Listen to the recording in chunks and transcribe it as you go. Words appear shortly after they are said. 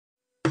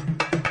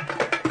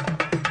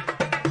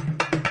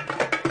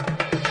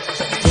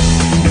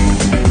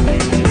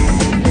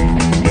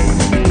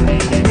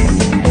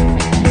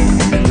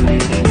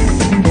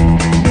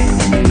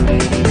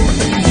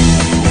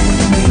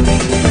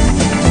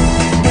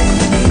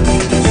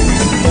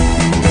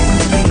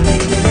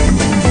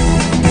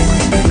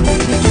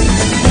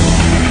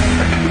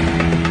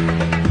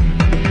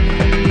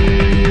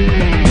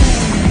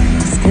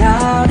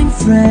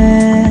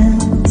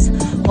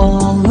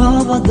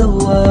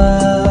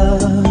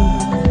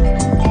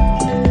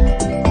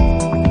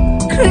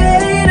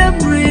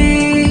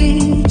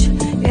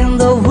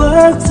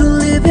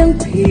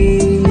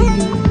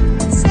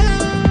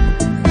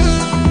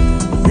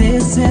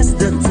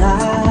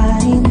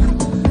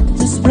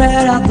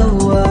the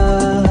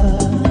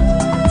world.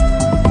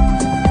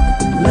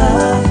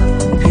 Love,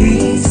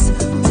 peace,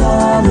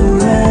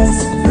 tolerance,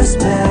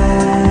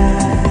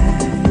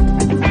 respect.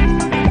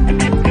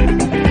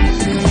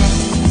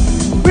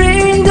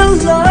 Bring the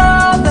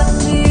love and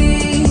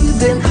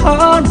live in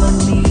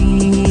harmony.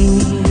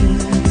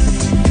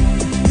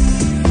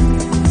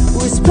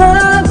 Whisper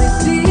it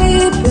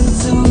deep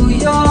into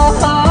your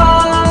heart.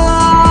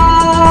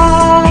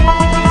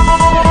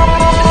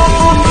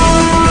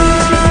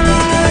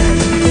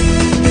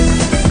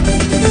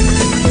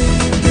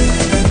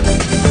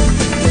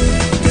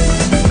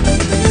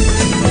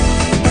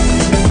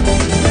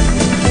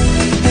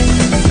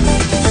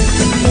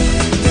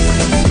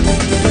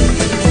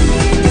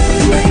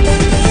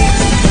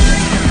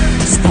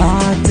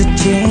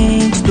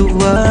 Change the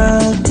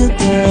world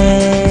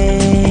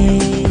today.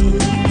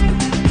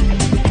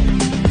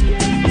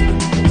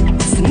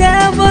 It's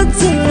never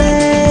too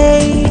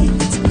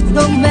late,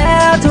 no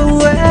matter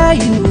where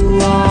you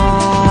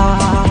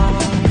are.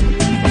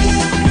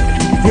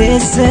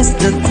 This is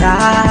the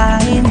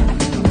time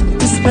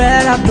to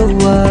spread out the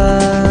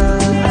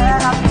word.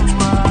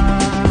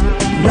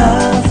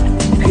 Love,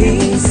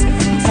 peace,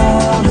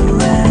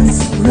 tolerance,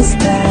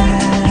 respect.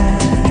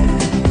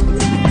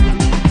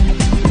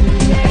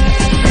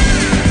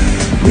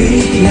 We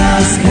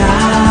are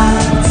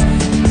scouts,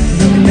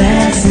 the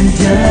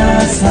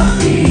messengers of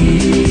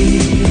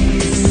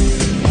peace.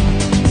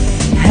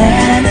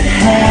 Hand in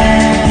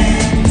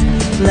hand,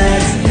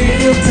 let's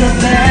build a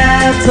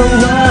better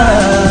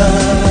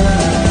world.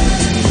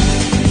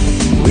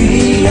 We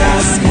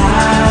are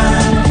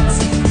scouts,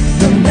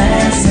 the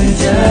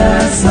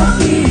messengers of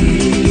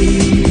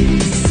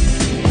peace.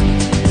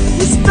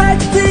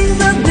 Respecting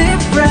the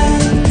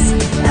difference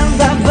and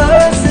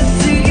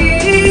diversity.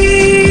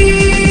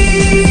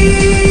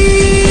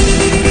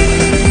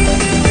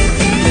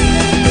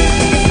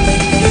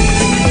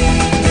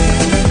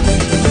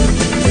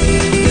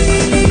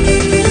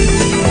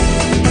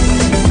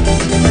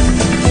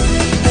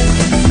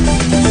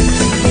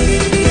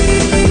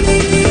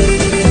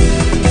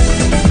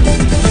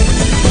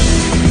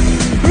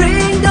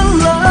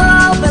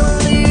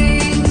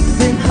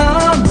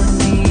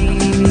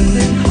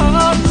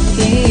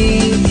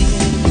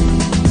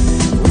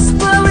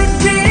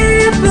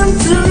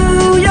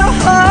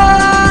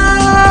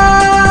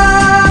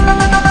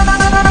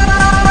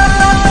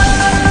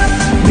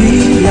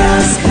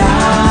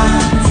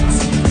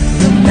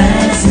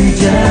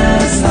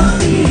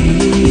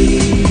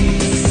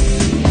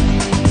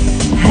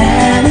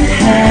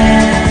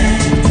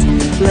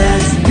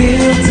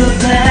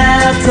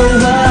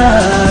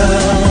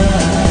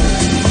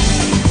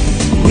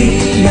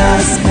 We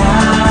are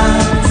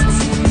scouts,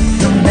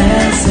 the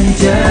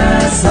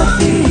messengers of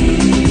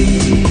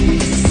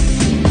peace.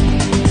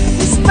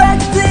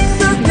 Respecting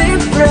the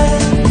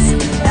difference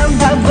and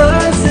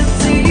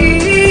diversity.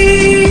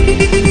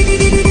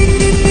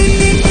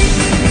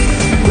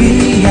 We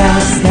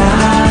are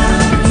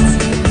scouts,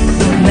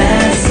 the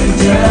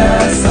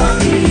messengers of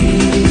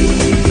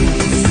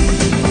peace.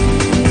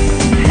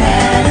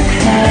 Hand in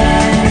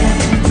hand,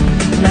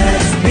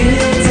 let's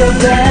build a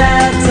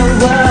better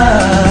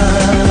world.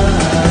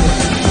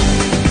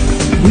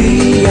 We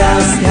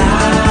are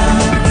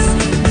scouts,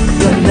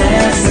 the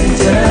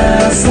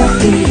messengers of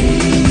peace.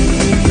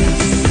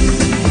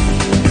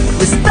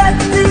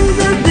 Respecting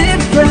the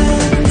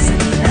difference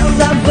and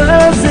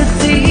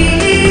diversity.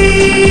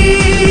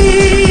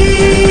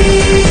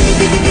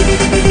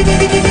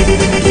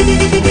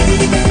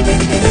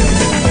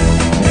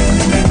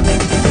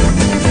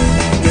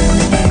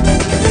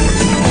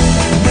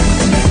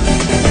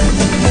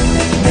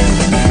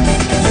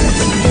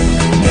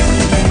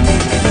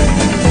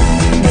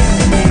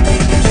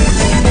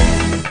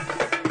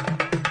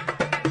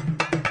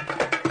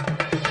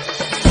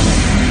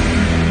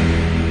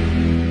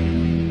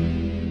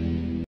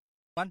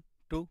 One,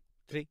 two,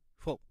 three,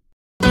 four.